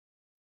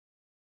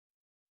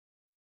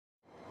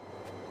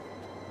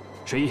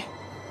水一，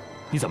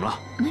你怎么了？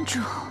门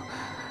主，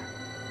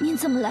您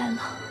怎么来了？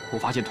我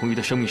发现童鱼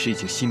的生命石已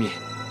经熄灭，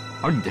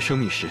而你的生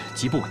命石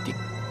极不稳定，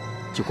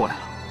就过来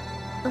了。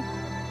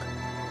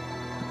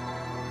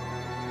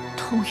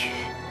童鱼，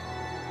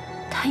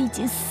他已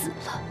经死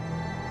了。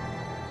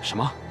什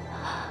么？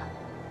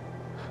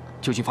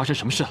究竟发生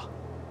什么事了？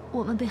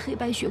我们被黑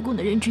白学宫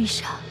的人追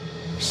杀，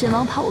神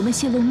王怕我们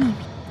泄露秘密，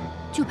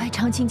就派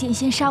长青剑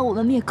仙杀我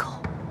们灭口。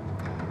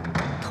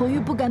童玉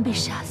不敢被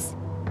杀死，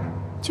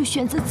就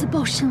选择自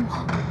爆身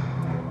亡。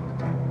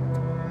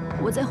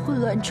我在混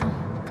乱中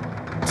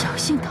侥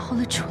幸逃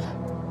了出来。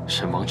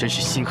神王真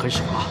是心狠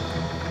手辣，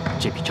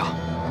这笔账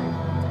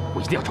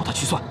我一定要找他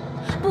去算。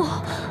不，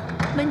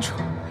门主，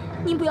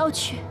您不要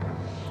去。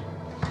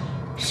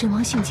神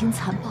王性情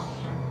残暴，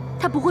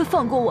他不会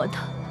放过我的。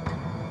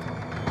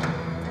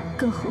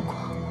更何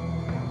况，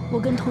我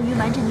跟童鱼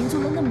瞒着您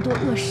做了那么多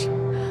恶事，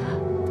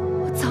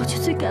我早就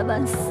罪该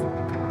万死。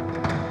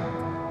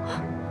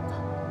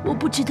我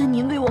不值得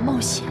您为我冒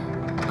险。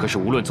可是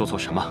无论做错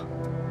什么，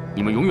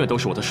你们永远都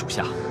是我的属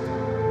下。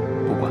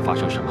不管发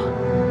生什么，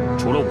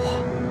除了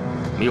我，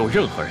没有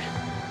任何人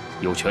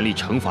有权利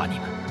惩罚你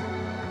们，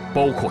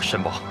包括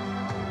神王。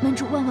门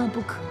主万万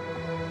不可！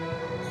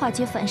化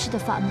解反噬的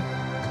法门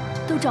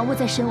都掌握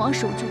在神王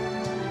手中。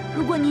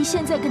如果您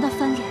现在跟他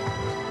翻脸，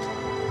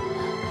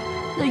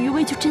那余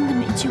威就真的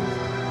没救了。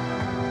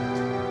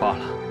罢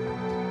了，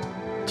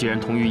既然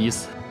童鱼已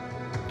死，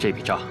这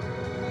笔账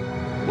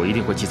我一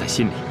定会记在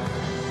心里。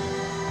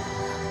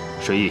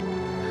水一，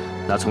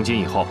那从今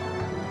以后，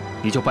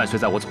你就伴随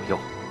在我左右，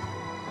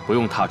不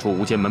用踏出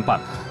无间门半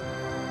步。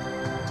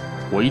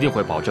我一定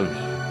会保证你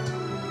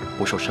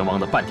不受神王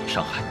的半点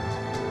伤害。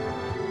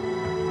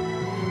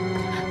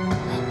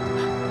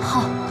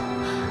好，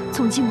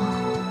从今往后，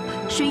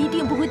水一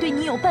定不会对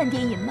你有半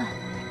点隐瞒，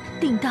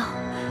定当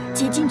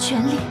竭尽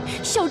全力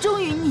效忠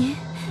于您。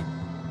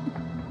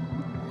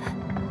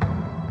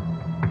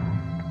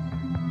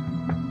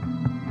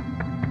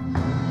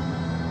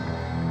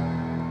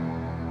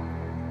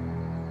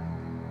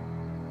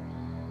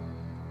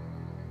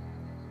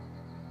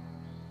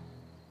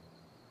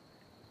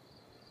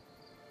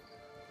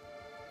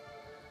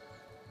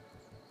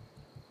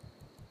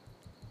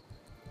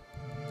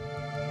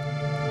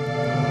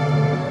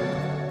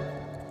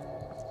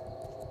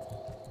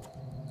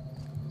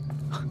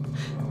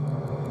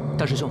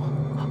大师兄，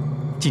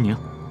纪宁，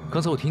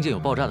刚才我听见有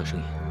爆炸的声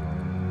音，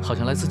好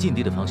像来自禁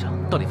地的方向。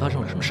到底发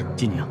生了什么事？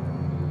纪宁，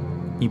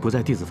你不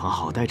在弟子房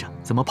好好待着，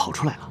怎么跑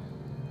出来了？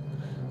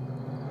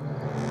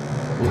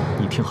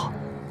你听好，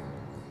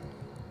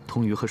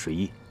童鱼和水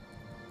一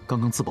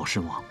刚刚自爆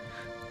身亡。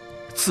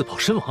自爆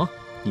身亡？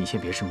你先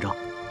别声张。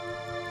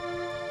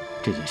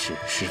这件事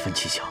十分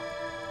蹊跷，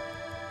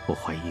我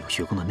怀疑有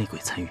学宫的内鬼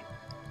参与。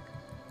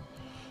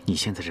你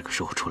现在这个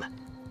时候出来，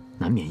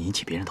难免引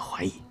起别人的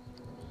怀疑。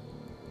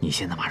你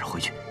现在马上回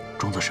去，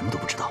装作什么都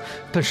不知道。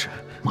但是，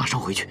马上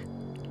回去，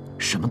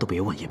什么都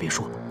别问也别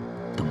说，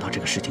等到这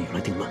个事情有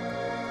了定论，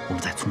我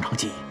们再从长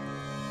计议。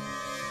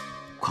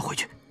快回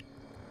去，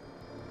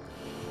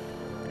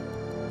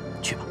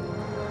去吧。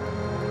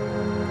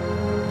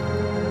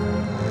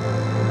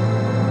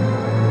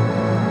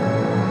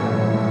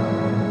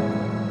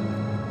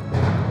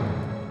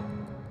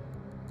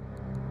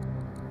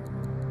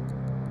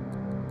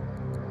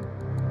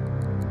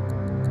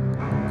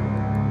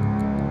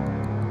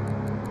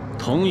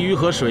童鱼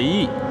和水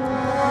一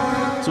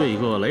罪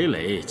恶累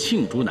累，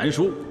罄竹难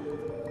书。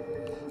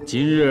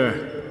今日，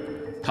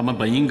他们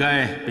本应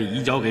该被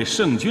移交给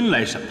圣君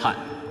来审判，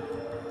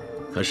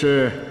可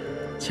是，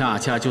恰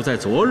恰就在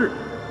昨日，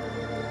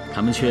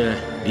他们却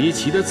离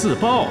奇的自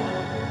爆了。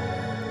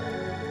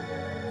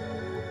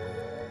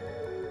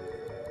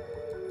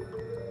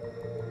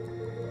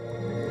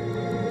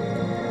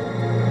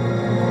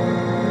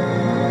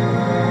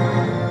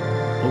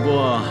不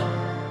过，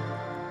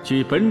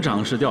据本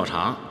长室调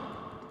查，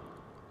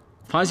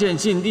发现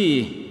禁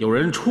地有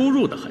人出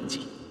入的痕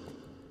迹，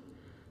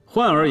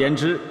换而言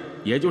之，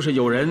也就是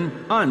有人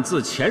暗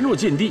自潜入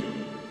禁地，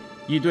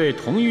亦对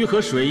童鱼和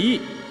水一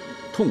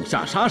痛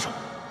下杀手，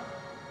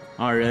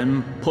二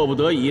人迫不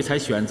得已才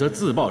选择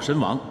自爆身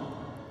亡。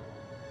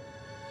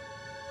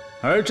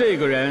而这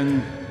个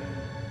人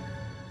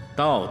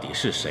到底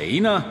是谁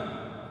呢？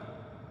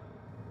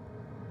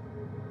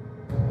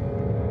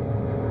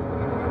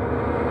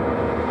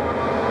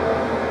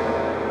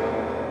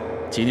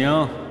纪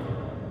宁。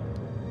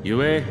雨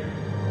薇，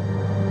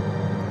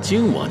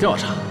经我调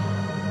查，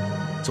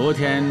昨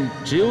天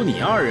只有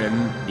你二人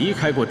离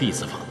开过弟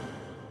子房。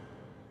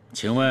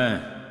请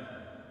问，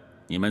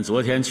你们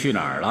昨天去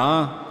哪儿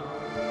了？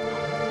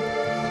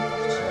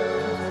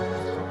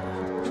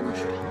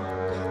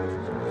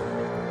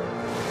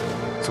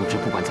总之，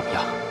不管怎么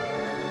样，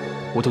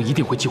我都一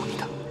定会救你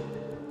的。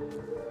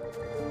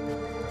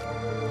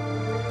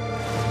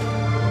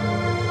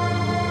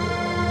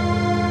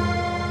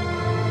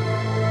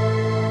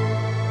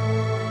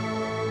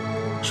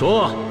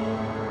说，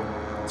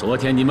昨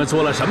天你们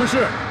做了什么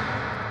事？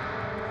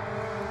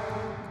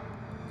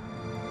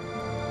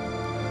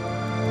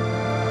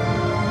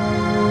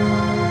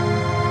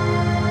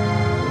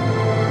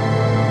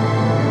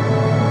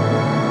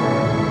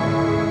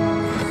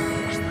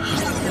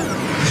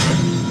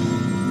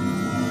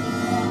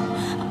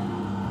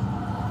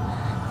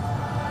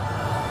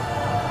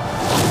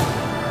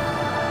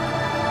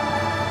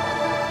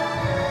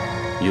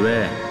一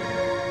位，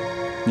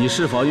你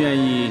是否愿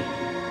意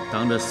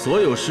当着所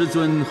有师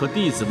尊和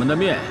弟子们的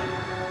面，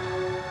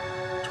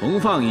重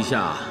放一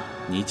下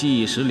你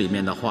记忆石里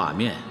面的画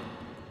面？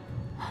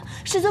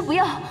师尊不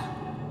要。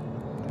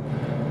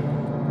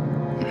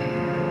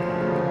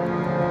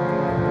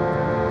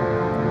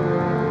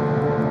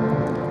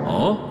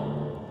哦，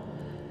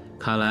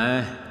看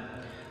来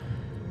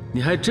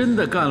你还真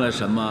的干了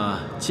什么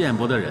见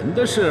不得人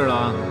的事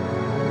了。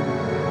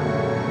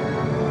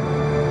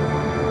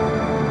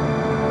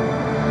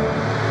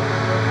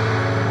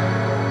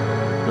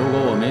如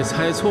果我没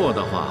猜错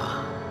的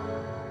话，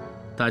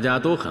大家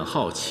都很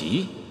好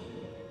奇，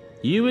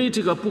一位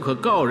这个不可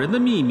告人的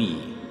秘密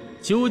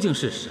究竟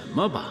是什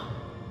么吧？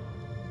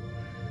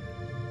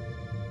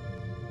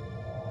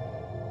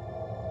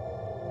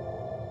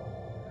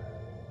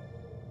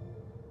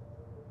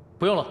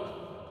不用了。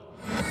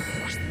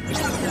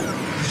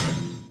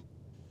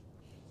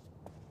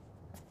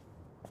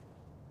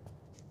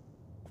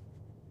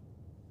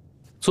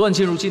昨晚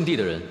进入禁地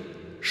的人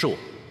是我。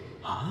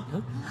啊？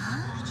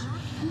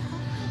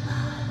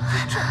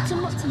怎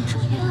么这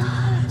样？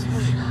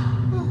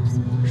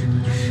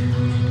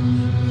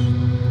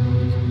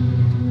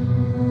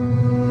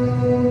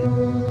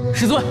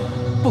师尊，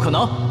不可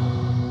能，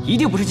一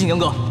定不是纪宁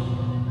哥。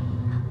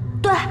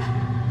对，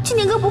纪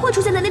宁哥不会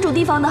出现在那种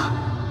地方的。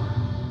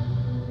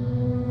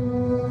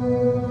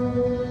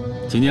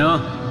纪宁，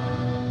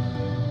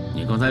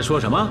你刚才说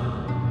什么？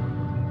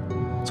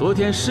昨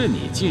天是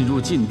你进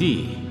入禁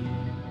地，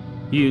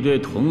欲对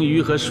童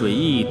鱼和水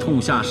翼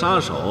痛下杀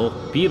手，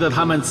逼得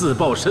他们自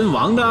爆身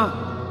亡的？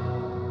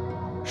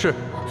是。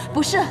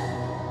不是。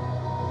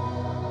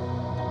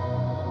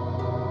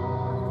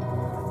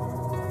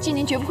纪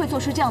宁绝不会做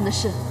出这样的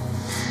事，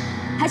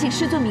还请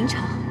师尊明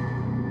察。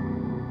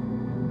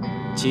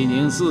纪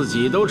宁自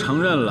己都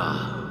承认了，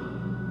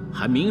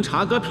还明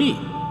察个屁！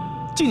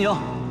纪宁，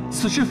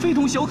此事非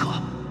同小可，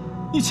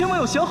你千万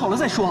要想好了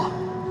再说。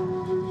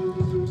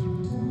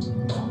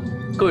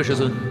各位师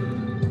尊，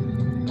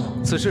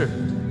此事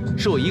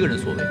是我一个人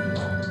所为，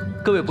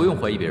各位不用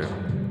怀疑别人。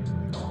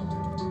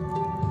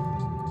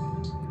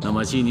那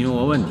么纪宁，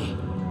我问你，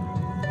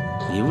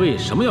你为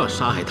什么要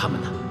杀害他们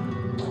呢？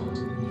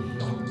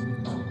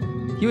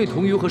因为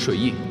童鱼和水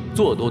翼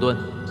作恶多端，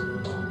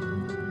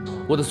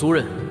我的族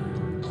人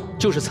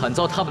就是惨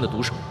遭他们的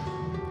毒手。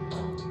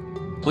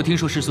我听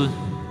说师尊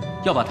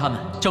要把他们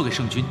交给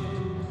圣君，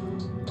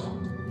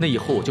那以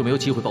后我就没有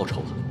机会报仇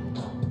了，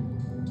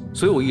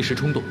所以我一时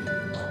冲动，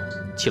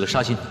起了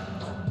杀心。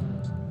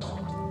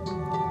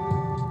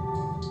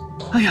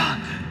哎呀，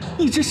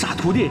你这傻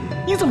徒弟，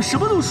你怎么什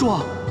么都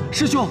说？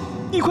师兄，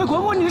你快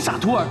管管你的傻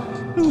徒儿，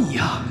你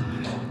呀！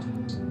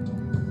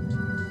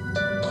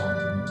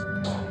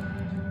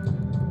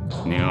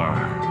宁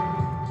儿，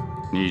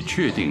你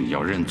确定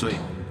要认罪？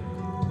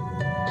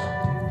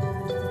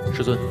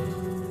师尊，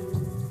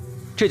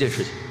这件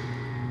事情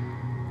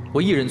我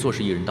一人做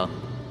事一人当。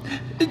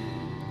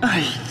哎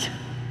呀，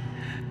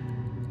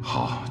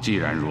好，既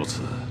然如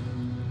此，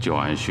就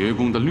按学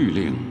宫的律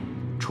令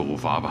处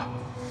罚吧。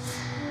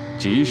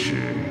即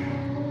使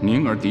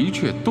宁儿的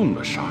确动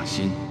了杀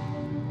心，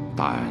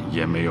但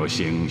也没有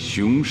行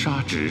凶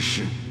杀之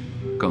事，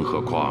更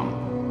何况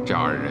这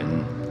二人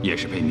也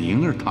是被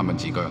宁儿他们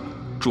几个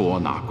捉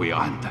拿归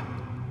案的。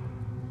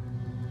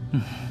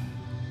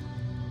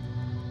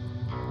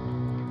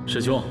师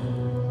兄，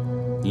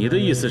你的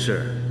意思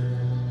是，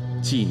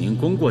纪宁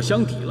功过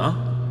相抵了？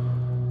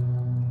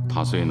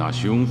他虽拿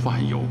凶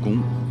犯有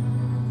功，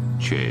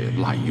却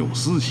滥用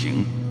私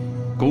刑，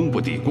功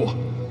不抵过。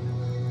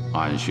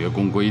按学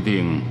宫规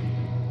定，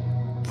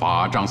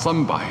法杖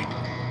300，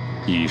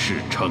以示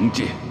惩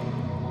戒。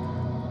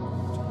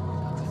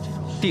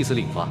弟子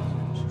领罚。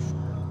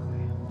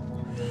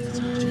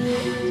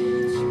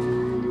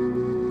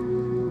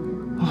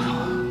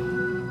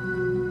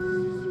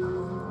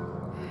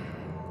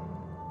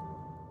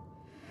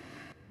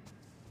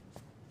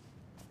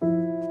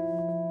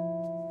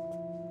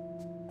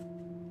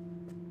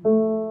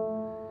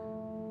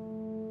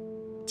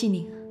纪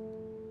宁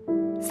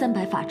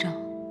，300法杖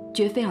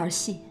绝非儿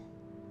戏，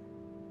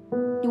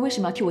你为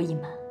什么要替我隐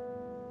瞒？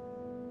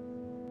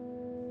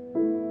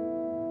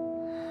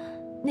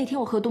那天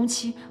我和东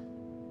七，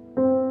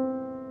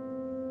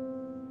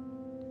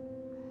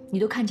你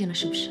都看见了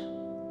是不是？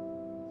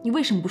你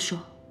为什么不说？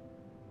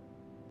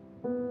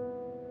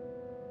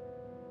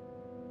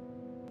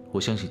我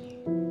相信你，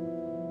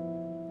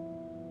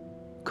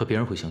可别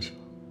人会相信吗？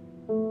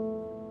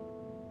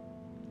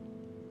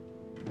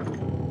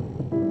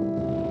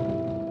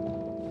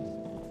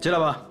进来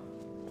吧。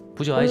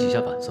不就挨几下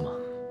板子吗？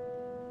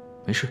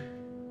没事。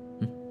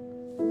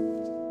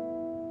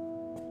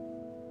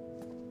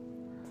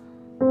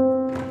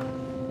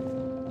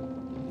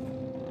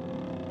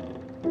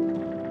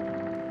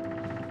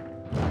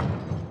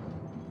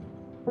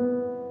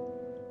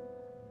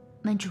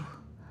门主，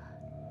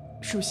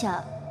属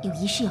下有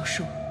一事要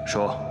说。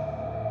说。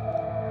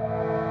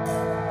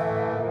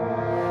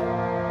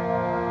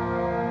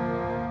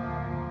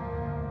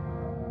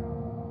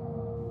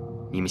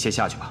你们先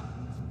下去吧。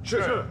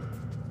是。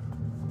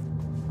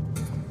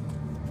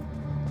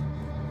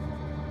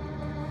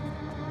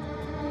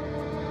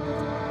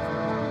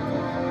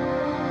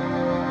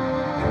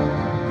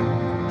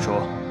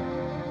说。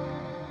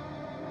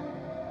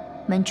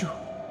门主，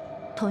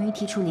童玉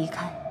提出离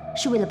开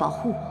是为了保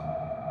护我。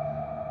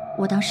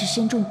我当时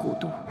身中蛊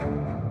毒，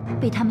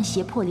被他们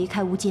胁迫离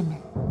开无间门，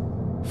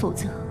否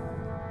则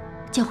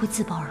将会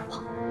自爆而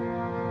亡。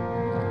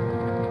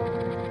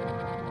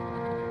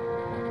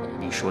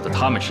你说的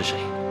他们是谁？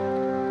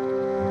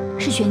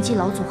是玄机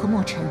老祖和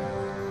墨尘。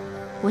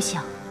我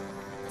想，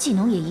纪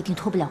农也一定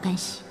脱不了干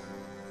系。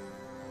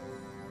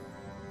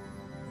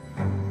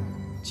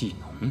纪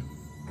农？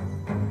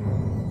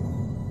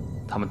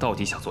他们到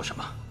底想做什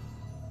么？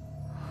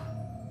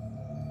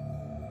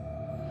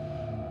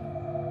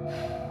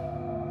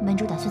门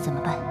主打算怎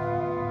么办？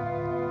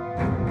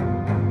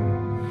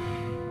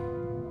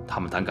他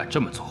们胆敢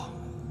这么做，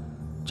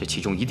这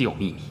其中一定有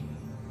秘密。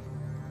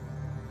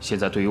现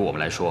在对于我们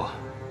来说，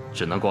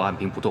只能够按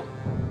兵不动。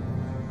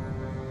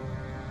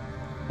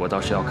我倒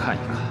是要看一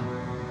看，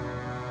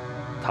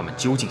他们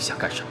究竟想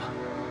干什么。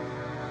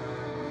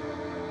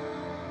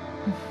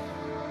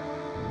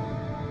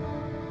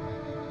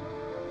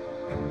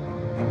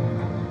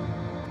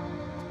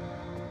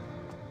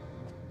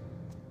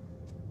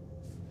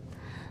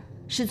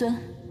师尊，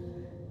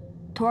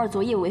徒儿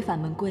昨夜违反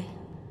门规，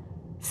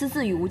私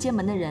自与无间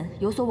门的人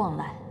有所往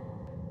来，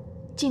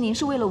纪宁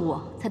是为了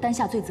我才担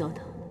下罪责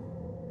的，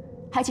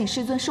还请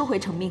师尊收回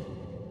成命，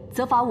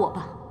责罚我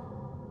吧。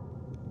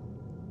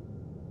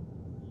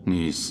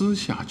你私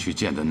下去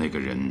见的那个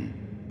人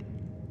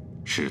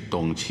是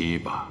东七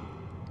吧？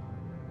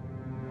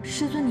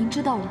师尊，您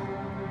知道了？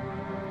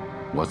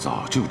我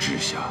早就知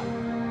晓，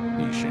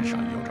你身上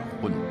有着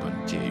混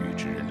沌劫狱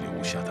之人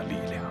留下的力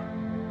量。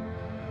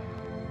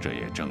这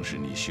也正是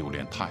你修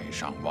炼太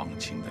上忘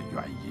情的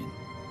原因。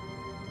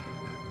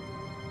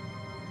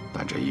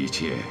但这一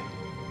切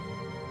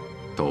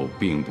都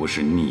并不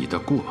是你的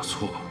过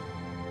错。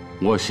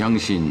我相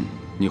信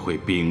你会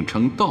秉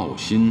承道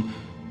心，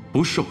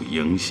不受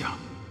影响。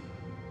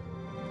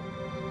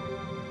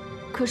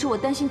可是我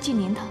担心纪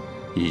宁他。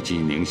以纪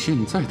宁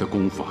现在的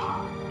功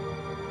法，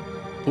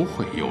不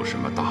会有什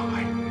么大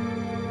碍。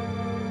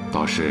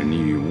倒是你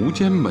与无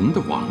间门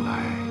的往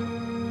来，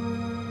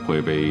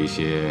会被一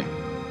些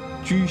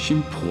居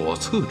心叵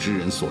测之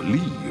人所利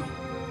用，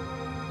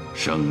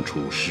生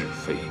出是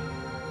非。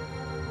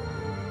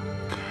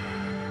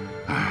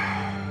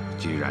唉，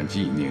既然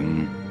纪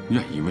宁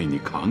愿意为你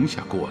扛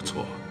下过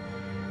错，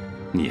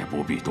你也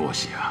不必多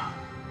想，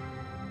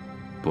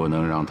不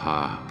能让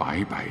他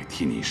白白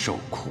替你受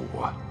苦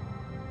啊。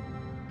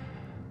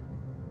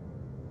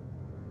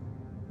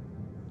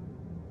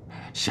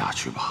下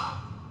去吧。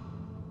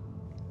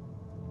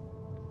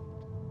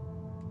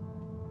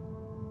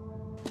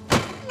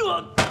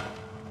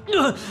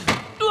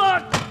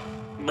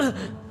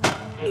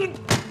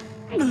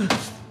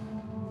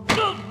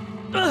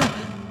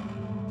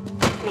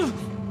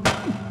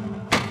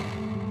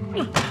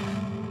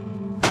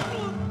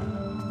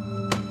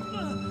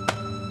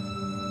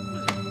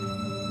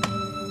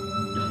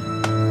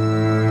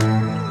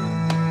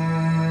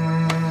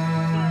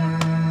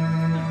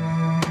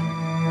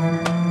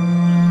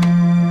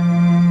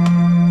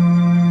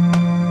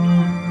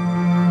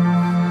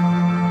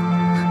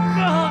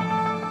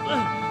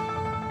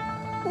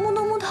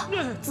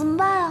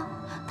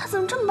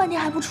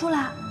出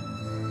来。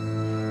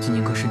纪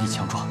宁哥身体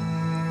强壮，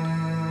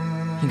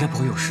应该不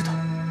会有事的。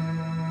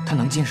他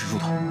能坚持住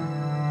的。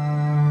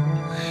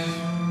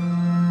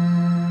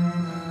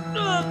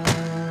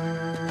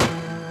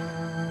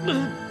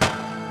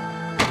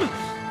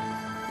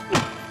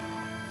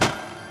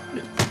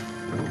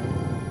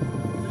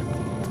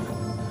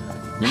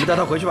你们带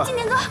他回去吧。纪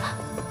宁哥，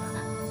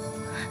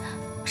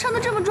伤得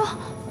这么重，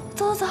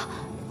走走走，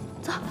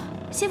走，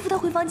先扶他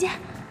回房间。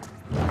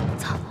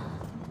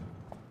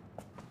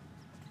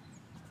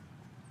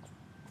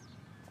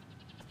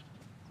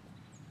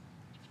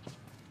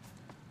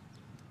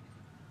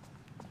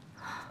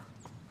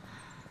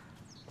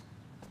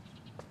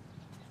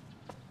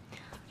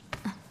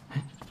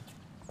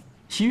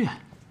 西月，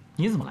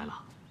你怎么来了？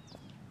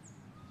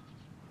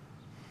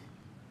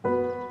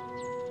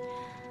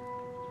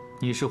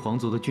你是皇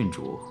族的郡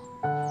主，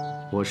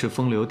我是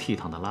风流倜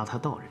傥的邋遢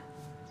道人。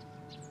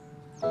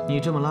你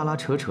这么拉拉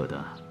扯扯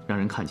的，让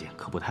人看见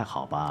可不太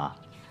好吧？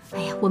哎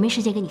呀，我没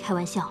时间跟你开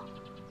玩笑，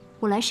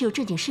我来是有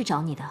正经事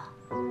找你的。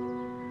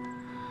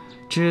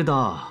知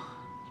道，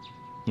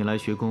你来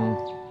学宫，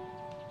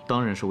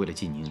当然是为了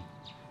纪宁，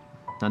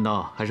难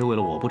道还是为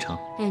了我不成？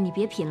哎呀，你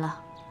别贫了，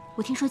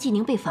我听说纪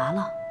宁被罚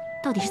了。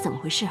 到底是怎么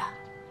回事啊？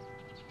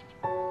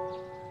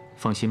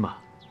放心吧，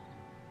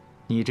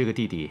你这个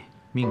弟弟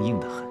命硬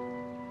得很，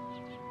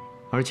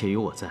而且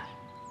有我在，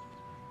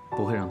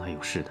不会让他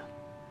有事的。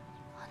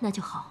那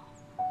就好。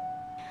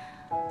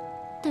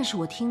但是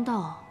我听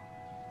到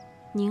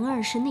宁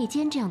儿是内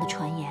奸这样的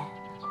传言，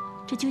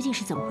这究竟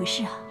是怎么回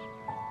事啊？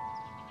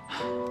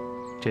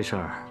这事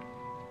儿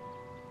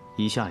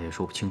一下也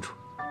说不清楚。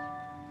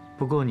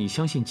不过你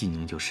相信纪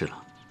宁就是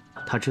了，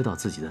他知道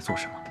自己在做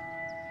什么。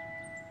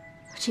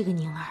这个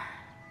宁儿，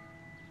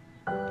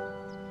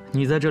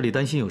你在这里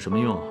担心有什么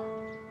用？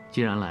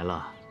既然来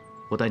了，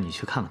我带你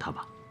去看看他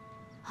吧。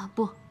啊，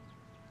不，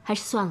还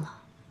是算了。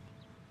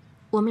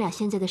我们俩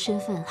现在的身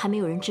份还没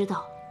有人知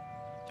道，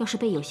要是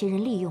被有些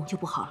人利用就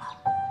不好了。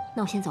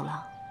那我先走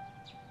了。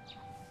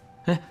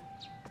哎，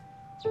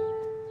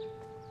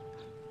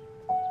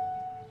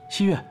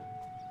西月，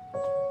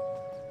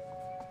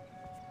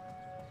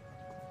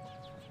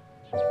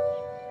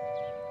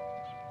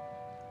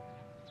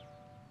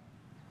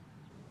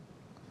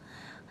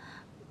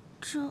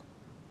这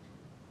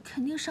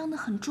肯定伤得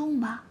很重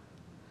吧？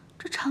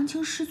这长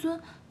青师尊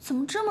怎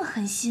么这么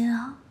狠心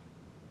啊？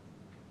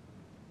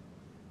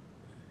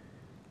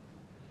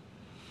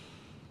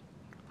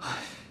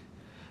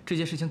这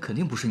件事情肯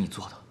定不是你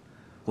做的，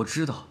我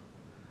知道，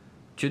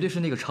绝对是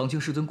那个长青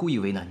师尊故意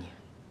为难你。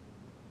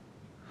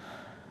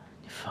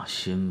你放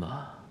心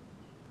吧，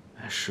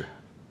没事，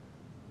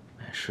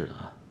没事的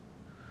啊。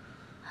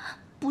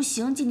不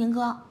行，纪宁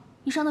哥，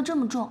你伤得这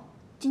么重，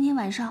今天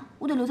晚上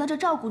我得留在这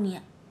照顾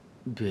你。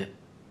别，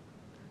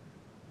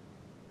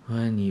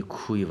万一你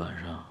哭一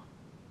晚上，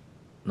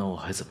那我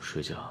还怎么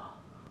睡觉啊？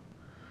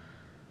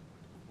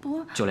不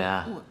是，九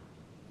莲，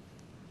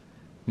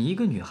你一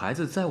个女孩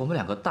子在我们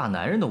两个大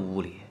男人的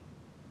屋里，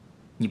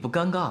你不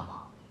尴尬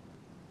吗？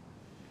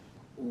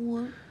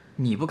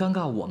你不尴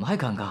尬，我们还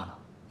尴尬呢。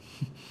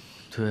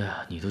对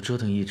啊，你都折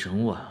腾一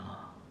整晚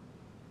了，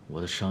我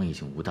的伤已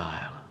经无大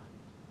碍了，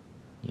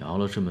你熬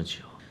了这么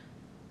久，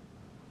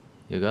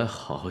也该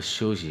好好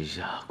休息一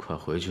下，快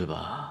回去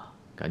吧。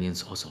赶紧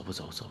走，走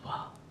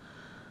吧。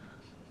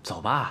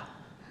走吧，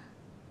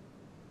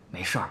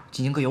没事儿，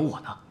金星哥有我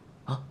呢。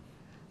啊，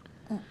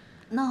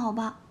那好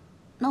吧，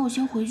那我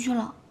先回去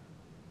了。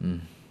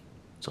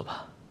走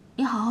吧。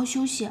你好好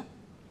休息，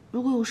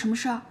如果有什么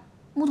事儿，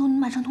木头你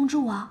马上通知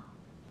我啊。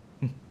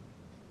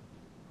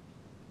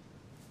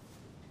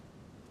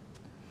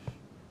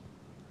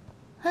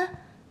哎，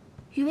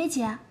雨薇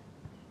姐，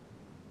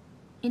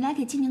你来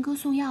给纪宁哥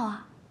送药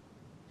啊？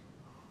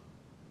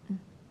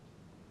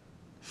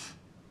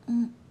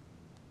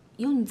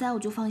有你在我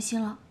就放心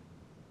了，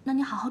那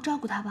你好好照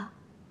顾他吧。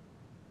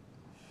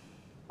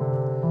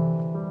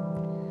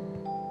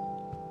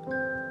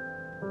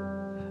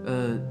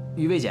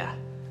于薇姐，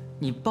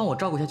你帮我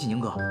照顾一下纪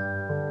宁哥，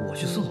我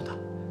去送送他。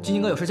纪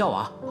宁哥有事叫我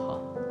啊。好。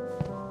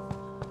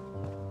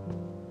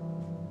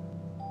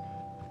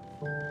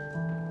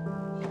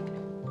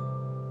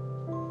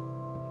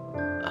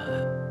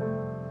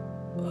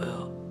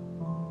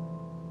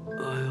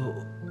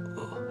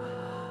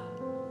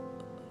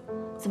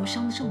怎么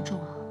伤得这么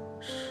重啊？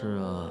是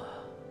啊，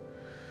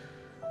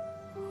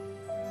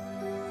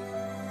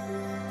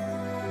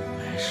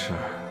没事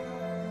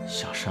儿，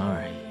小伤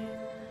而已，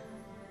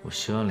我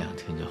休养2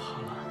天就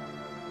好了。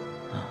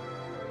啊，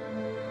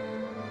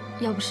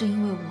要不是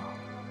因为我，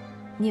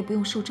你也不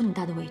用受这么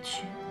大的委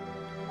屈。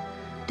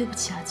对不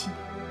起啊，纪宁。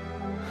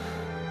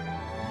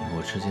你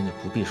我之间就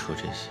不必说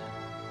这些。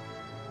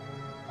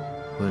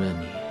为了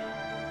你，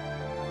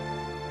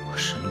我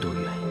什么都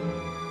愿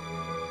意。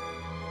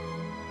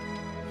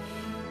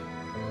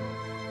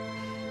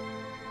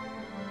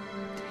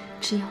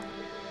吃药。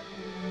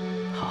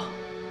好。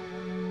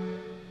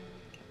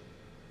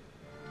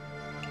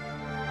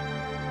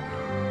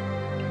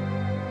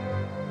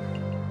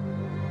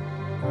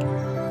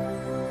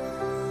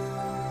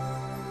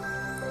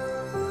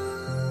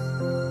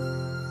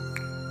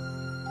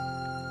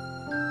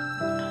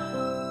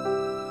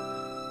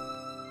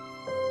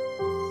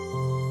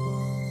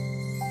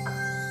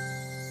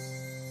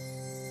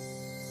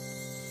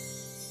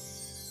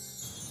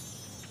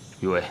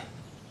余威，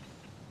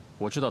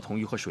我知道童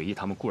玉和水翼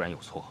他们固然有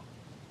错，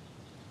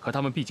可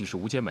他们毕竟是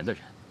无间门的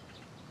人，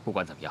不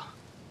管怎么样，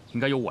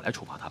应该由我来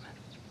处罚他们。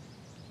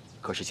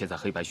可是现在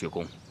黑白学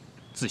宫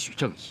自诩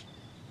正义，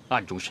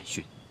暗中审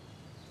讯，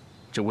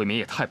这未免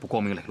也太不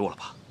光明磊落了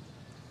吧？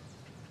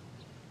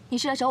你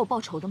是来找我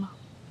报仇的吗？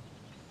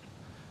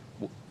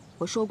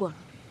我说过了，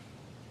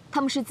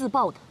他们是自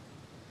爆的，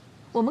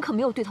我们可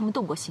没有对他们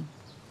动过心。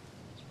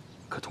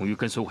可童玉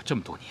跟随我这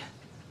么多年，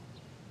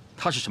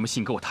他是什么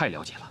性格我太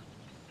了解了。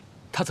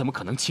他怎么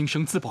可能轻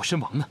生自爆身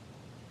亡呢？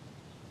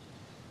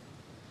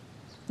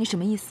你什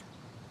么意思？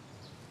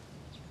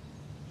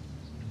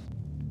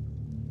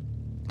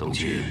董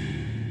卿，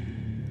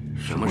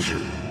什么事？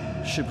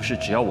是不是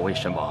只要我为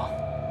神王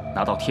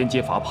拿到天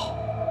阶法宝，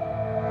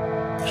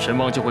神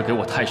王就会给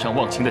我太上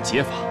忘情的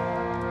解法？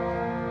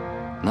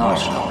那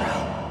是当然。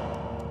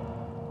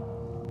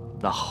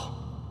那好，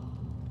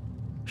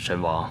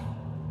神王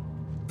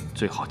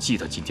最好记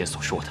得今天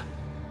所说的。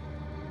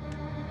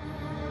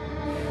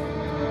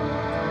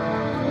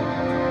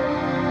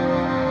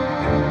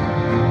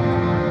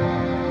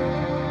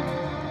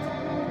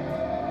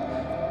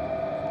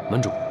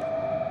门主，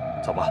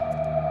走吧。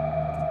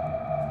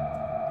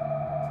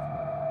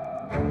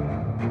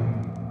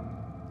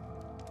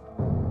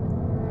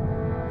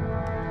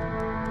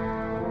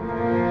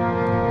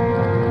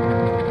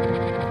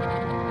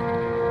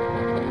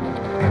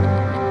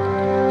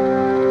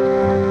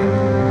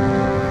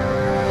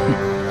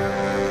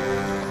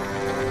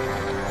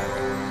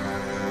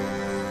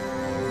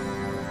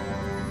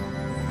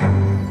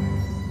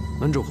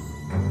门主，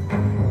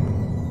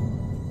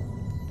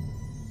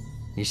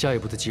你下一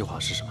步的计划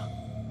是什么？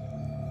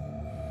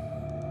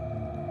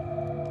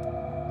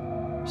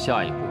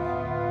下一步，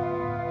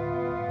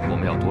我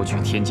们要夺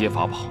取天阶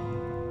法宝。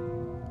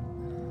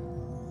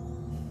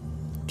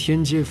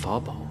天阶法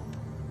宝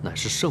乃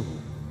是圣物，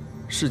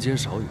世间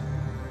少有，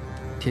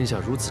天下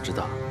如此之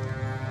大，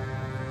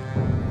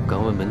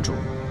敢问门主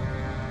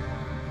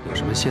有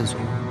什么线索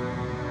吗？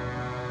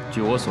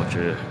据我所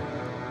知，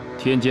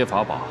天阶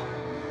法宝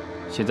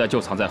现在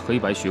就藏在黑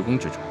白学宫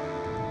之中。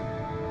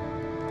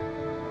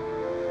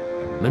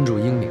门主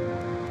英明，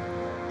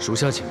属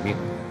下请命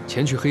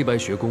前去黑白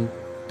学宫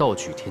盗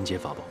取天阶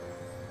法宝。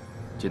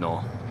纪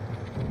农，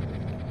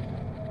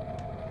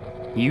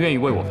你愿意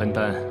为我分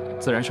担，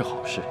自然是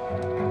好事。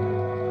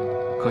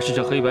可是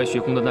这黑白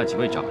学宫的那几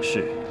位长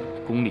士，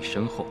功力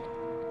深厚，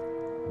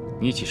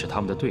你岂是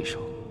他们的对手？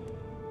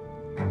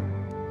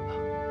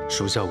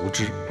属下无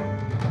知，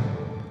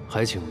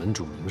还请门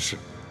主明示。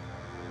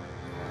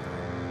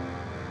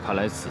看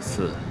来此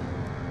次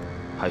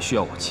还需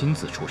要我亲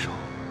自出手，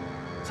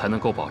才能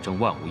够保证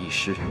万无一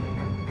失。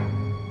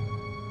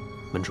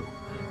门主，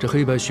这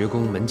黑白学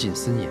宫门禁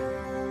森严，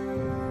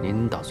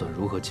您打算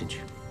如何进去？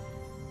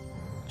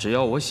只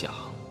要我想，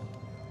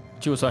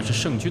就算是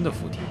圣君的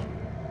府邸，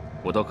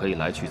我都可以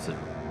来去自如。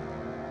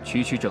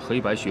区区这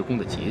黑白学宫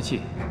的结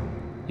界，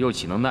又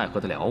岂能奈何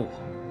得了我？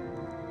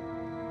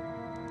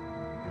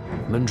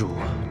门主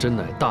真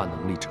乃大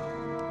能力者，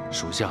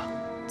属下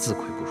自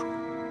愧不如。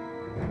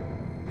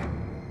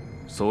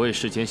所谓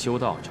世间修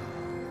道者，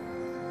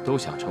都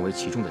想成为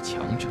其中的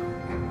强者，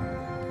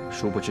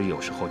殊不知有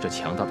时候这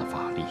强大的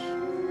法力，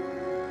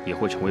也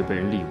会成为被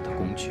人利用的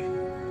工具。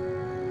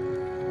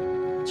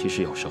其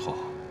实有时候，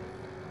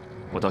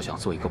我倒想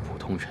做一个普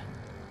通人，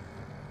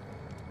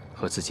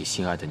和自己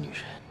心爱的女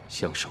人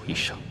相守一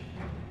生。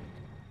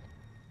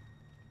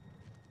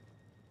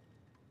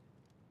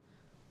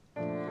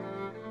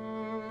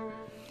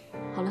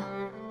好了，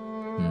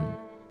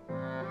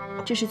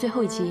这是最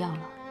后一剂药了。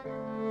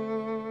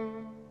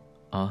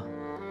啊，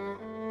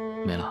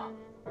没了。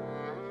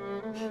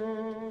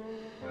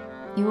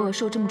你为我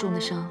受这么重的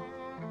伤，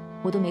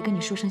我都没跟你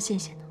说声谢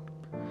谢呢。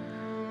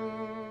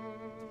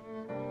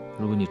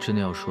如果你真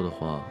的要说的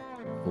话，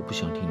我不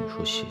想听你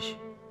说谢谢。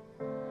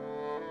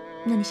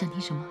那你想听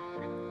什么？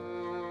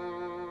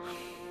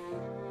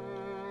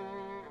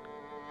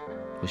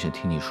我想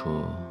听你说，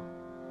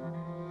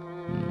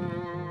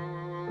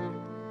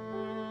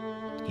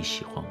你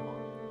喜欢我。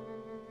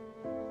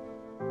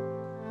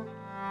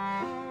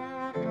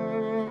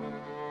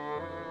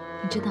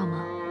你知道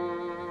吗？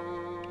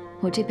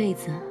我这辈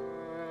子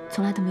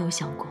从来都没有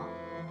想过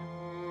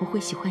我会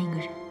喜欢一个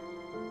人。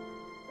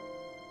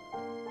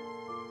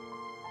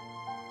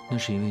那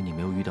是因为你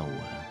没有遇到我呀。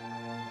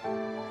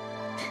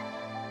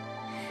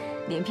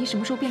脸皮什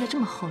么时候变得这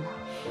么厚了？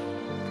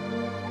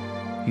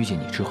遇见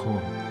你之后，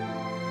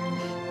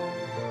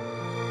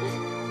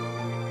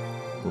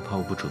我怕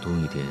我不主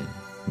动一点，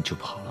你就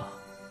跑了。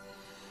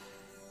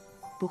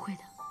不会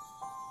的。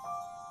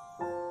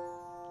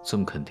这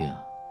么肯定啊？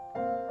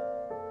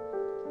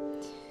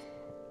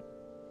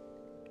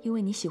因为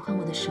你喜欢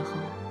我的时候，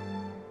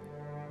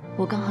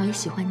我刚好也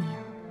喜欢你啊。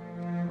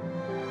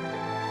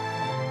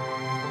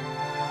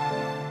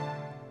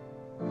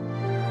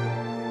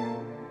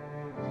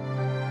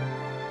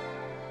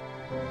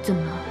怎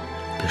么了？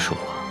别说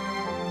话。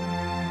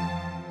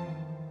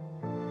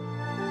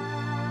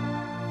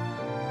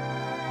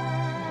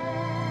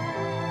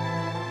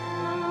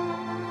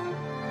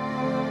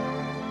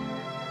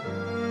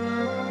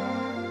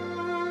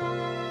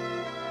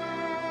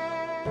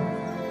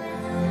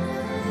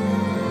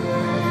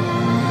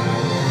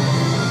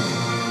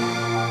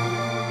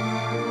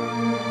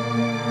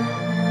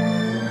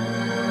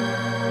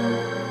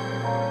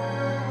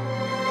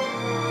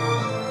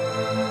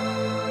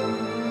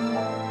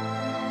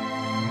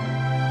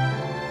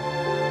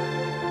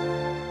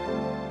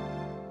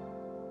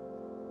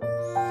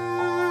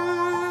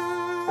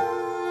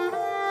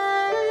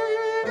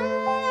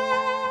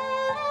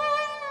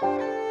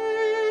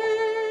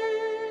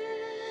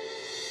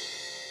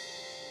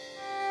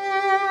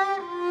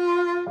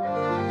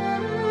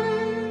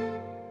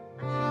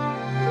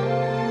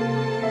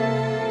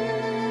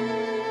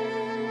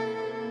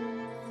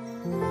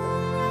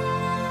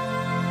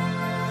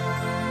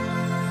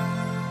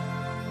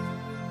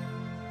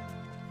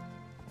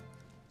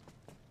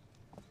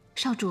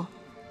少主，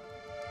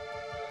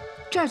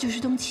这儿就是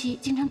东七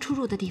经常出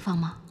入的地方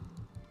吗？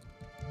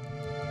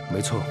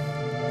没错，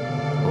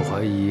我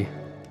怀疑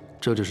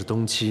这就是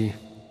东七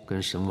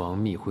跟神王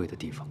密会的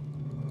地方。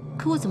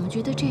可我怎么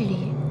觉得这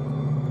里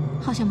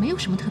好像没有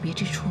什么特别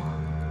之处？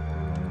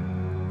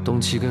东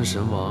七跟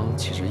神王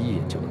岂是一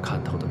眼就能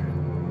看透的人？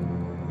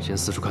先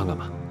四处看看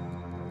吧。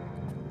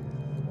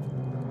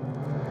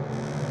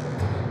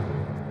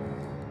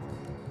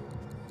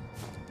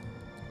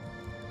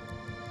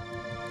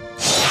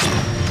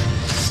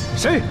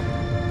谁？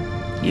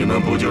你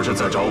们不就是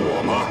在找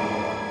我吗？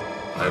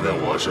还问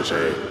我是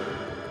谁？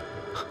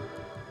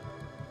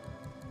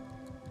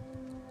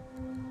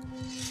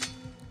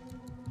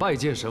拜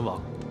见神王。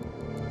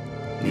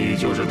你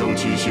就是东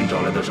岐新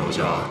招来的手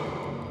下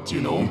纪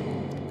农。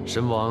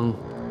神王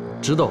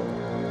知道。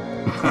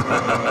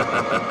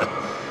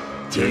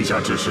天下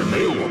之事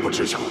没有我不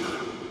知晓的。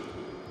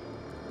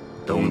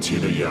东岐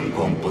的眼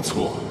光不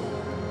错。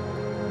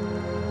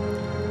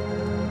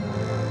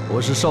我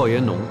是少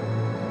岩农，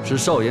是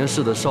少岩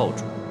氏的少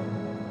主，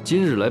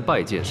今日来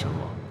拜见神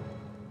王，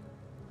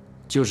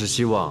就是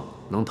希望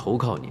能投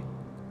靠您。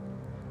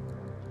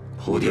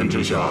普天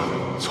之下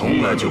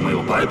从来就没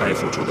有白白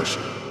付出的事。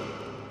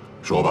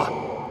说吧，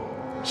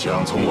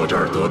想从我这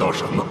儿得到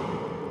什么？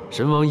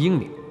神王英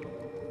明。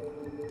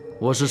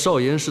我是少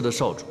岩氏的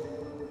少主，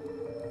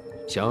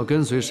想要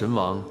跟随神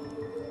王，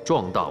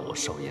壮大我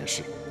少岩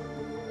氏。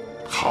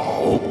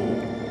好，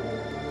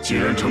既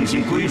然诚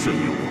心归顺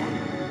于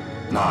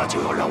我，那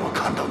就要让我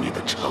看到你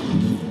的诚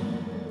意。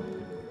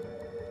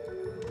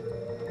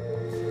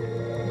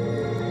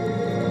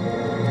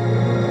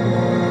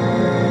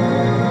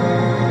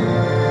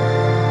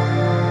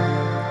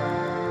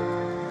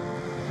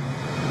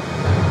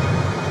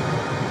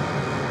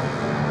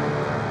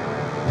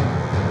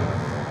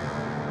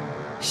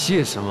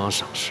谢神王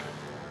赏识。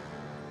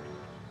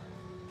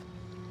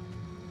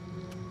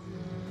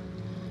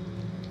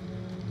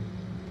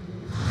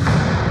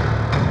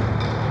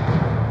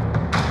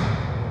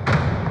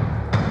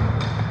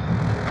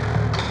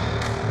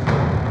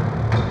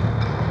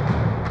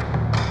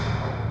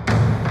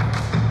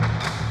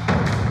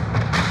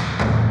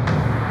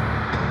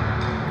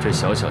这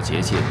小小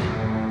结界，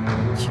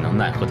岂能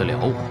奈何得了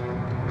我？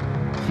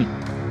哼！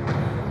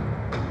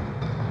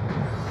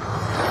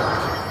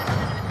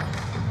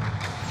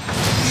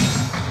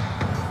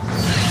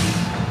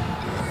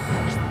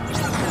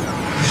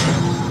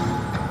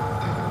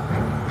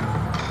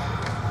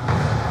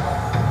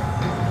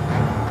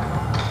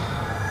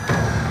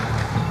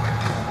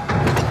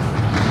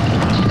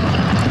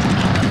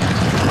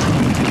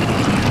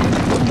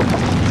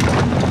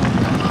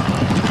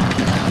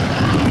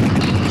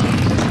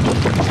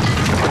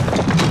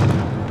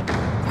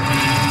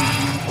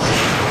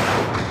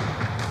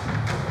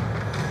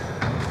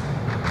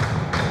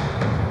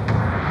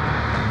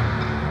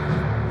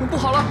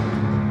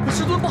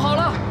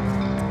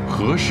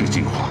何时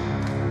进化？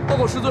报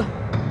告师尊，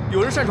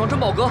有人擅闯珍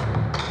宝阁。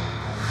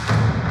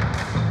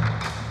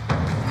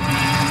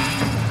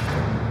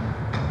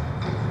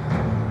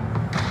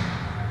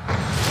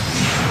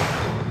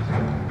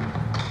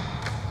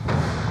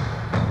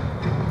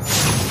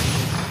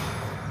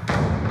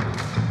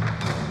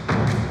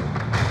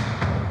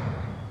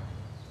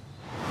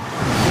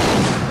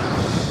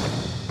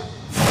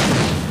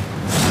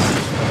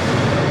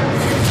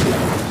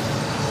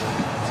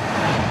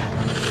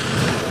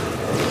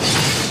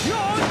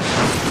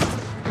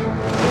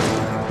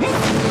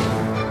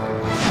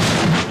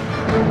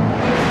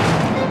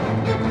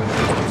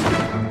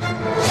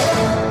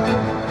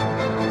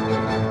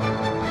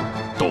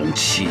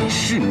岂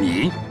是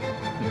你？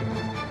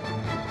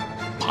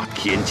把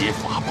天阶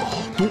法宝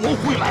夺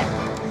回来！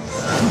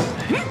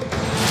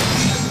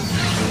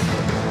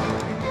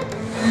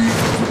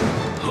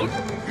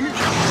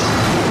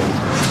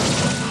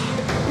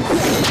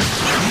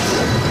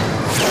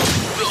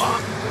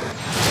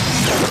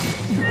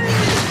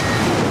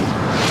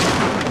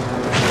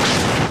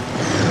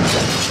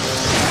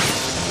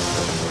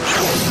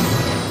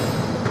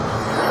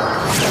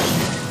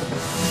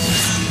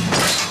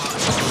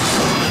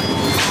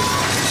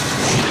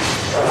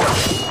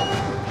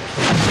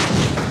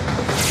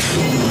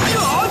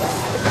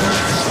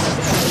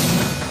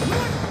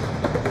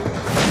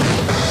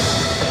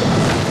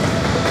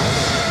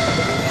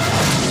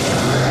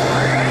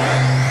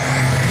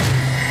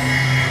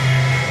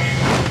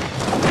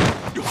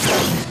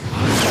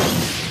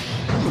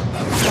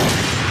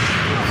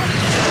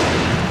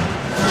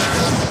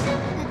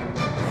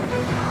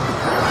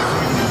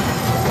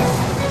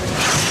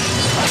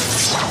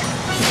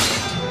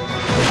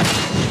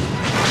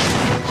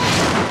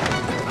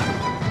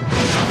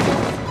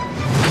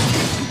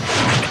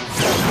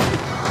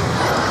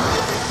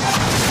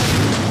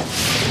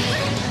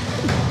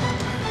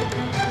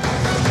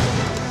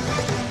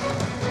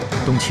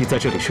东岐在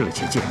这里设了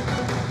结界，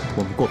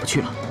我们过不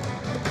去了。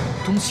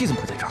东岐怎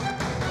么会在这儿？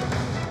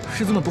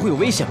师尊们不会有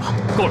危险吧？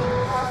够了，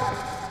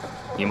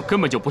你们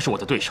根本就不是我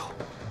的对手，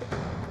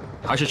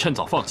还是趁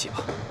早放弃吧。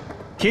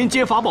天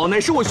阶法宝乃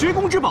是我学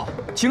宫之宝，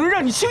岂能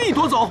让你轻易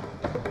夺走？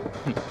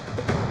哼，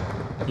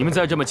你们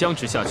再这么僵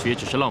持下去，也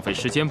只是浪费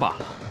时间罢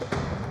了。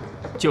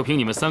就凭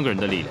你们3个人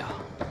的力量，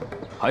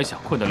还想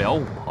困得了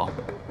我？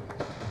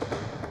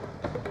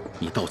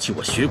你盗取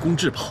我学宫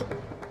至宝，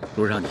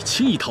若让你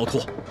轻易逃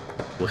脱，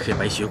我黑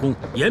白学宫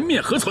颜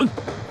面何存？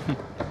哼，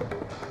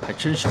还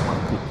真是顽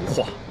固不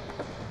化。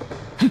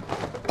哼，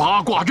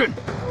八卦阵，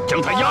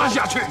将他压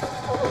下去。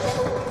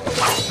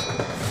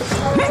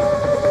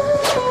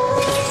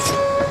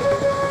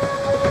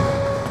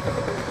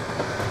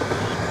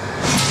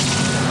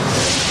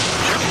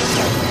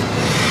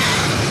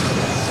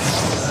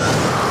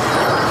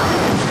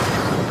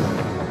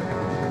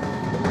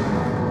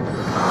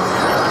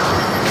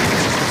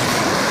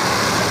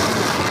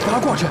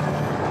是，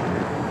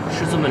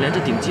师尊们连这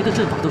顶级的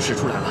阵法都使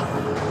出来了，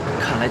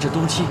看来这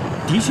东七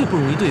的确不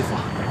容易对付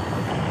啊。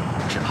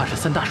只怕是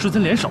3大师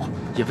尊联手，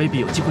也未必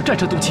有机会战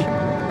胜东七。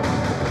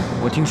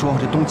我听说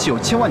这东七有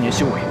1000万年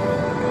修为，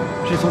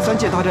是从3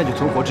届大战就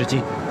存活至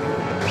今，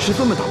师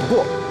尊们打不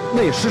过，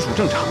那也实属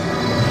正常。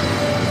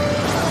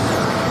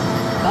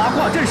八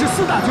卦阵是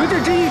4大绝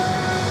阵之一，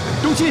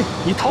东七，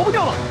你逃不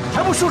掉了，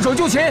还不束手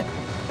就擒？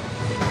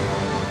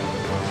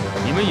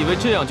你们以为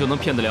这样就能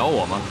骗得了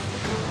我吗？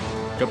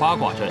这八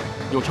卦阵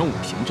又称5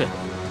行阵，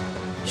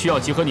需要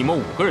集合你们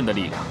5个人的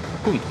力量，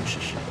共同实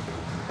施，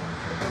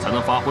才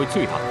能发挥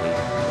最大的威力。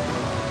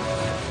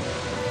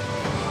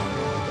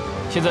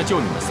现在就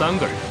你们3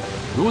个人，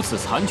如此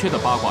残缺的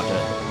八卦阵，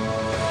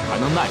还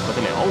能奈何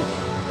得了我？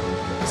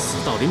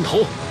死到临头，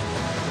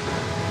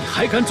你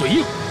还敢嘴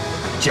硬？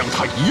将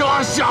他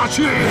压下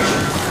去！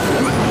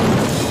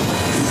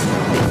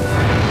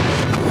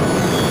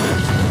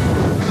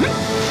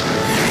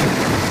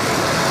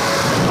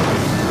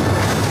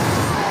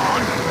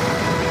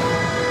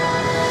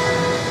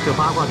这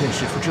八卦阵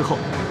使出之后，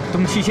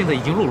东七现在已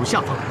经落入下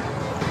风。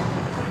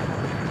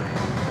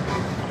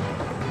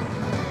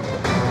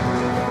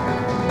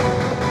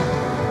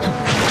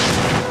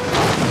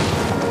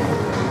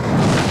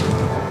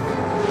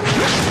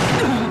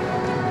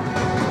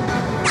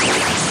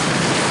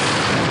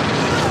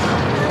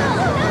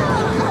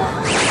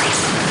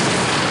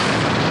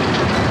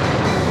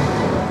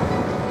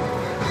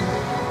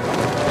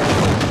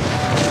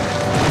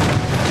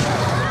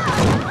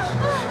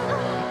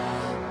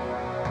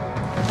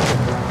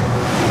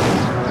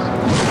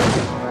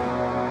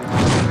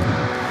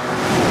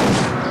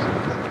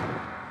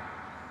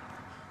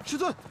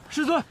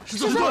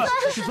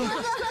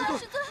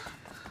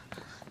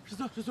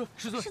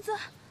师尊，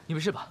你没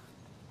事吧？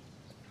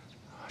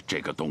这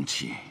个东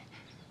西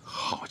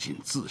耗尽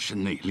自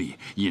身内力，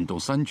引动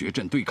3绝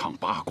阵对抗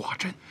八卦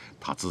阵，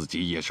他自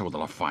己也受到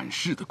了反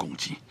噬的攻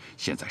击，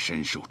现在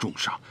身受重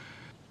伤。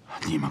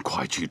你们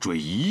快去追，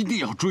一定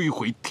要追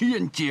回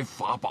天阶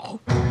法宝。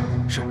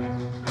是。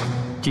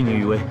纪宁、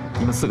余威，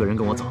你们4个人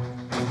跟我走，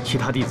其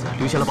他弟子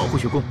留下来保护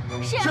学宫。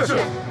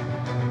是。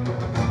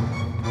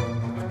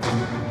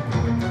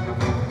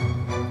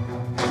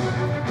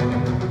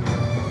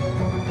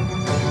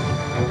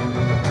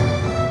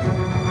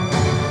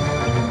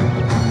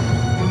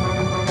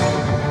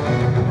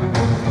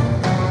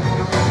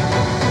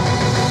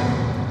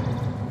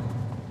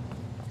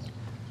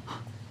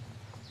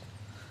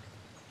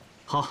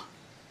好，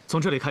从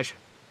这里开始，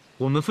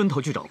我们分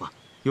头去找吧。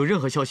有任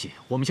何消息，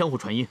我们相互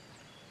传音。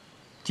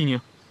纪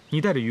宁，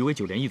你带着余威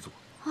9连一组。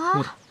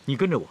木头，你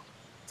跟着我，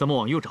咱们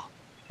往右找。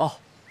哦。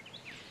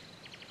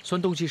虽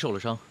然东七受了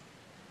伤，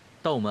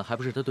但我们还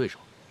不是他对手。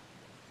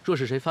若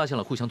是谁发现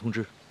了，互相通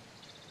知，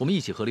我们一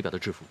起合力把他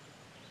制服。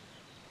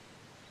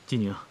纪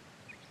宁，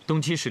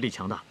东七实力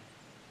强大，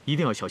一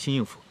定要小心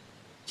应付，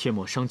切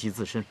莫伤及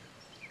自身。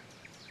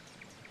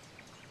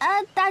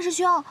哎，大师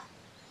兄，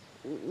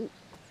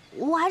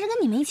我还是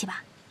跟你们一起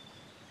吧。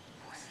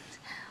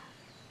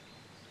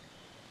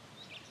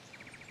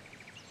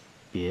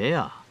别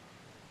呀，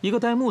一个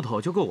呆木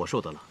头就够我受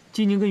的了。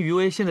纪宁跟余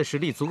威现在实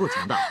力足够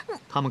强大，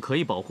他们可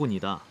以保护你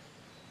的。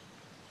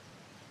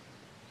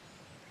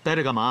待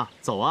着干嘛？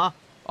走啊！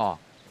哦，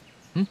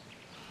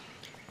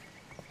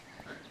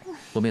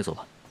我们也走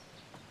吧。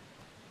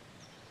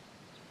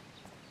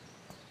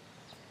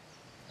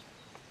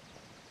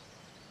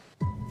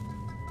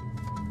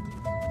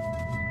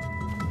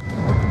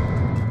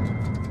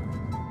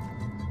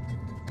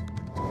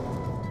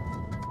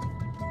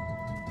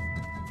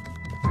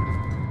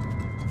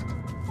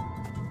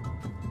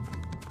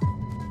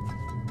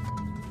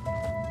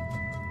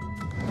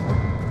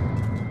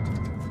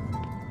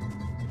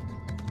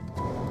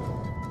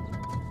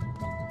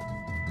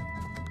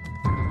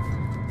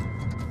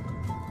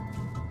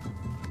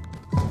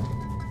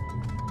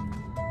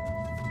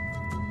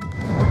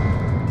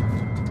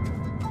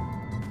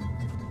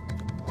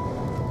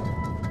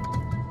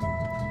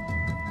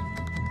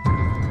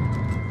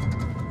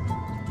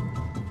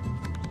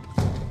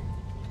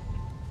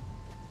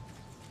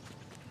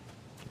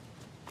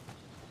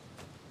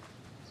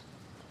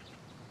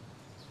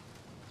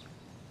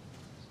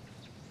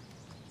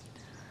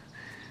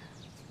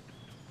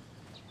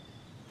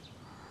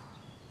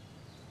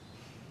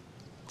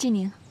纪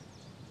宁，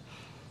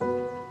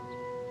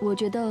我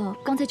觉得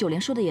刚才9连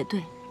说的也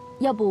对，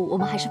要不我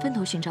们还是分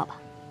头寻找吧。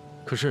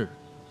可是，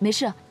没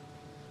事，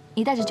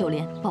你带着9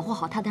连，保护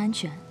好他的安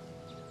全，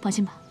放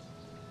心吧。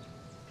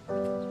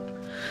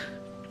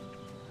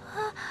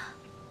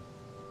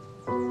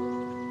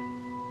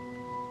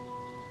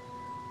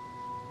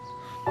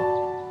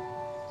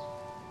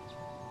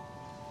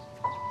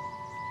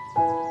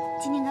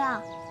纪宁哥，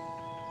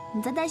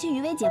你在担心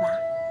余薇姐吧？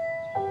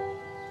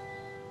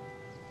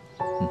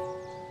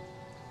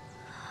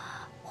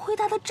回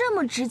答的这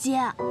么直接，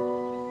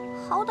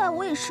好歹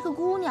我也是个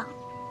姑娘，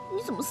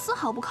你怎么丝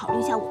毫不考虑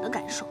一下我的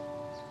感受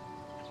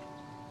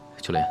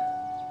？9连，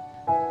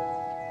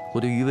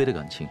我对余薇的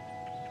感情，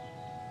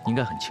你应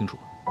该很清楚。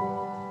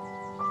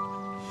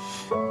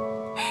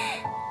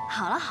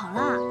好了好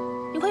了，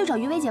你快去找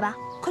于薇姐吧，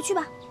快去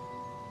吧。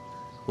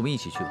我们一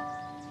起去吧，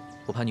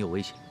我怕你有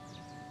危险。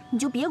你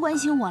就别关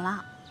心我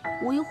了，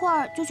我一会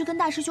儿就去跟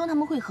大师兄他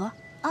们会合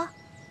啊。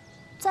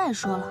再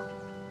说了，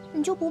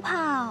你就不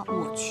怕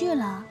我去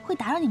了会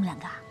打扰你们两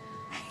个啊？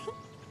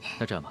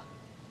那这样吧，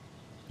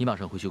你马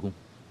上回学宫，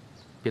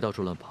别到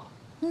处乱跑。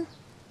嗯。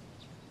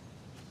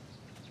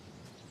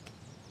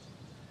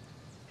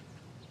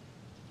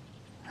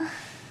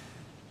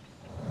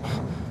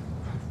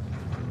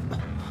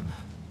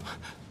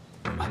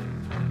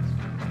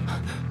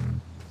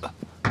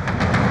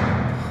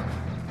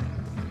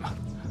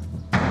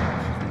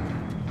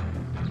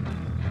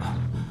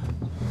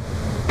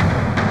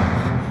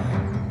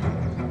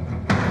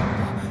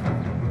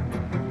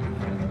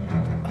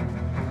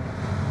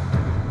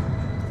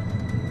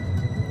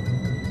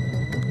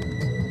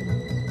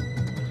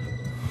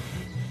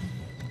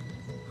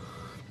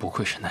不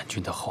愧是南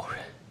君的后人，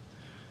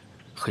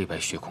黑白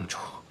学宫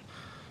中，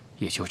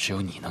也就只有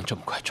你能这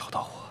么快找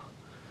到我。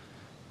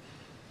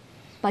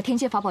把天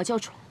阶法宝交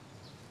出来，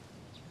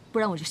不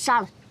然我就杀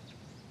了你。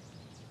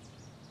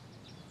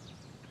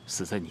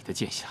死在你的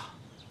剑下，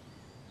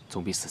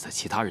总比死在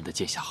其他人的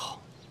剑下好。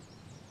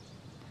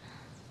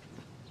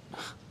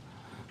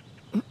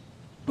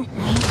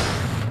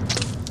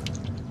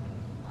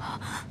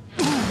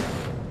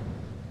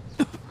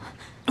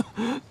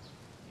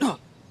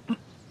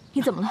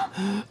你怎么了？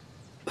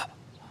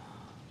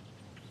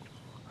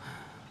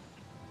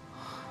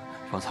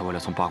方才为了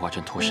从八卦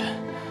阵脱身，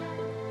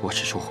我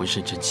使出浑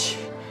身真气，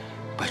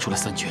摆出了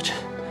3绝阵，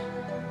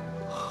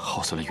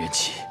耗损了元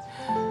气，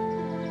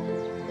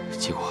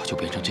结果就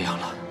变成这样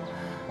了。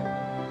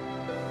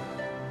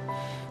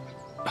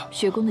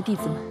学宫的弟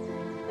子们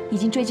已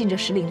经追进这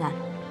石岭来了，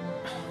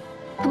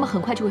他们很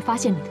快就会发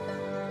现你的。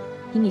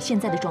以你现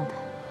在的状态，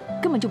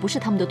根本就不是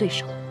他们的对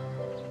手。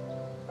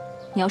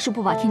你要是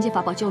不把天阶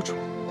法宝交出来，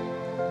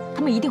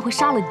他们一定会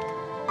杀了你的。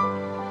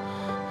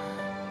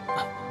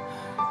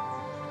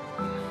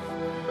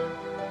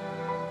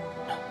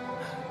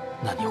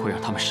那你会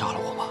让他们杀了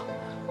我吗？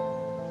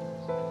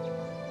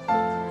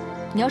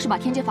你要是把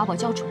天阶法宝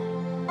交出来，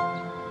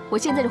我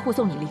现在就护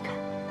送你离开。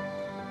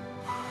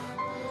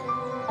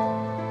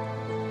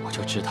我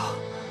就知道，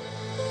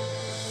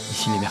你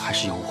心里面还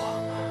是有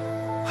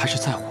我，还是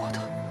在乎我的。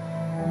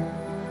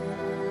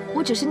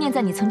我只是念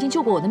在你曾经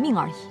救过我的命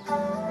而已，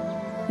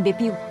你别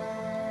逼我。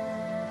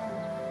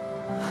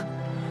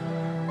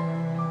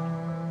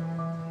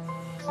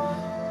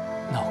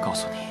那我告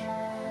诉你，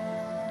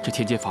这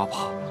天阶法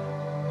宝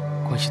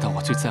关系到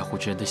我最在乎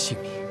之人的性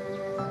命，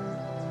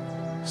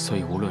所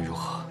以无论如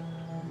何，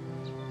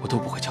我都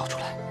不会交出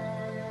来。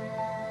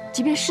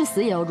即便是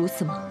死也要如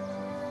此吗？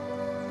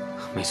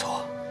没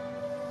错，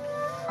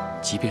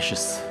即便是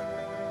死，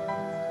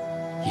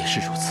也是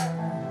如此。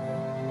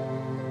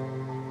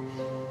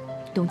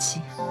东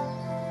岐，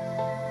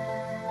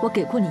我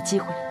给过你机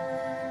会。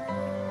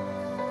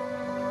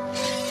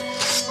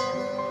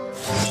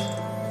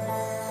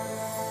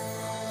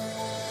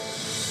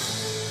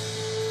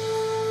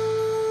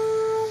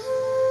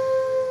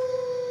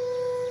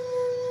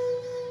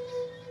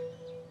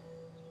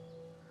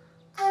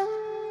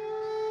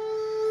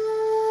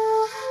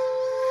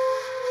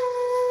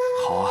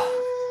好啊，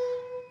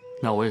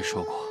那我也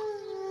说过，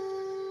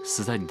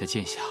死在你的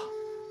剑下，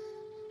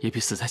也比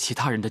死在其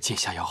他人的剑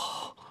下要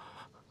好。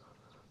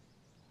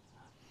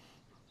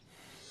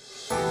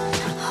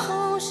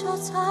后笑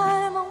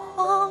在梦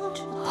荒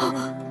之巅，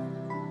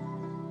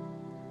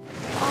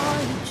话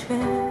语却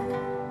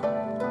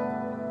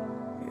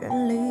人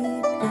离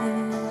别。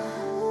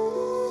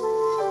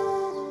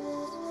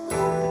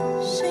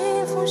幸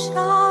福下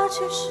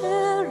却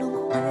是轮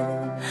回，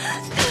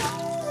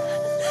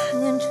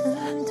念成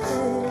对。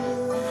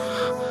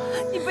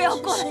你不要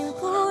过来！雨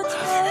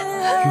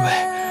薇，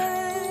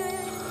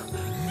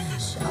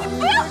你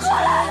不要过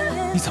来！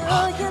你怎么了？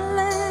你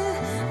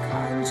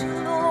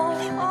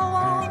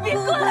别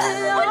过来！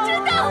我知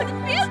道，你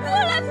别过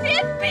来，别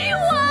逼我！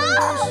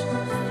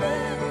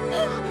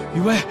雨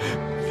薇，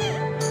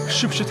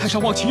是不是太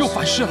上忘情又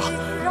反噬了？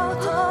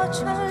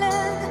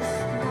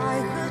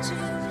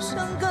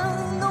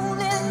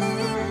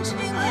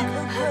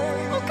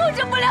我控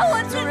制不了我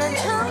自己，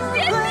别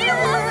逼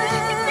我！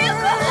你别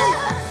过来！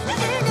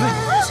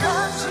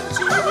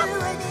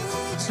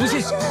父亲，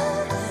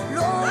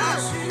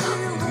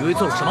雨薇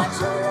做了什么？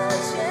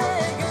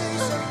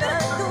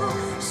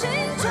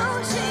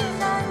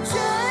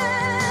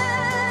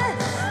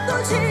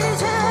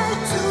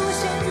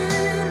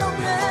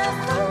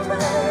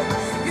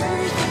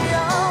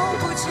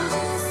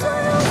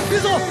别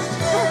走！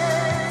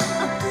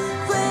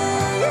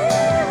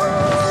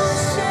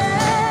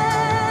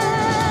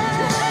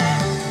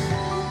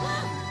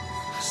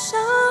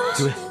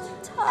雨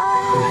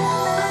薇，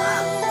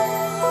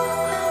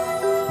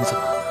你怎么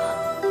了？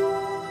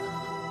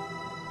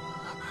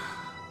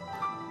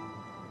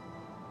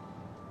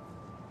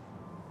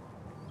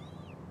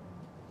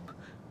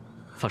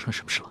发生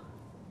什么事了？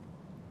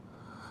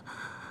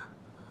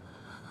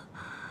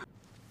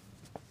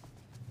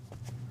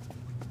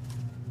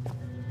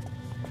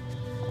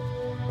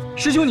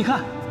师兄，你看，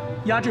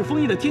压制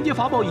封印的天阶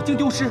法宝已经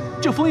丢失，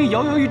这封印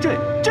摇摇欲坠，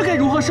这该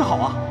如何是好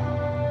啊？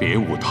别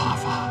无他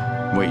法，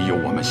唯有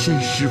我们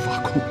先施法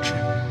控制。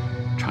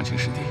长青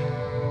师弟，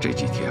这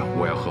几天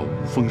我要和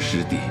五峰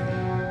师弟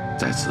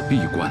在此闭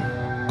关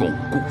巩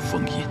固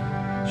封印，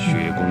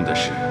学宫的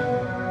事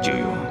就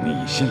由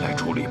你先来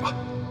处理吧。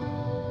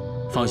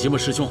放心吧，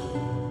师兄，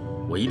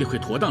我一定会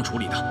妥当处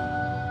理的。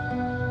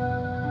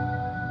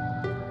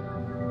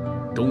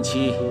中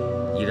期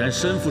已然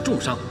身负重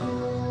伤，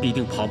必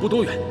定跑不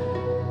多远。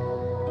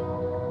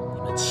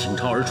你们倾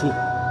巢而出，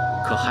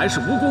可还是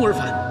无功而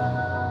返。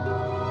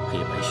黑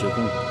白学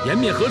宫颜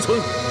面何存？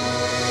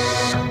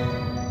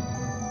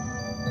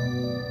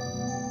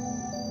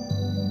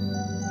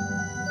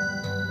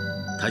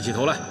抬起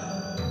头来！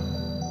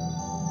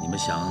你们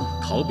想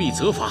逃避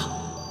责罚，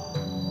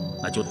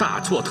那就大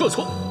错特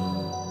错。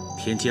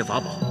天阶法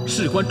宝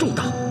事关重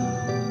大，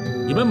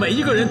你们每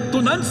一个人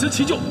都难辞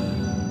其咎。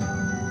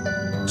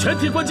全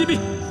体关禁闭！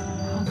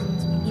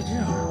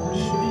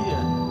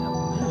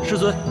师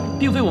尊，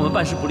并非我们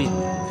办事不力，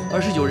而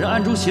是有人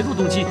暗中协助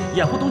东岐，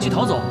掩护东岐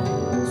逃走，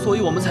所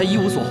以我们才一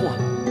无所获。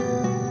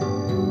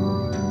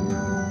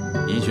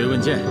因学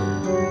问剑，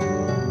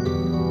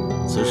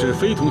此事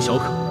非同小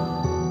可。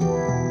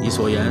你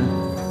所言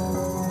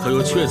可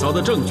有确凿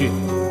的证据？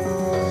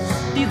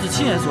弟子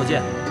亲眼所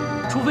见，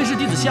除非是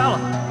弟子瞎了，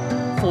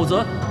否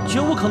则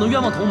绝无可能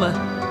冤枉同门。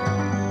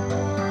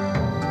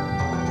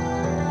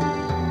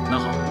那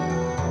好，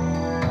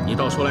你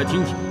倒说来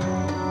听听，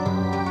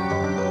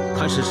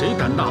看是谁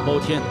胆大包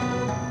天，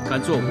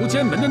敢做无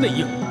间门的内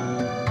应？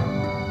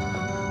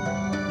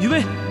余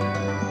威，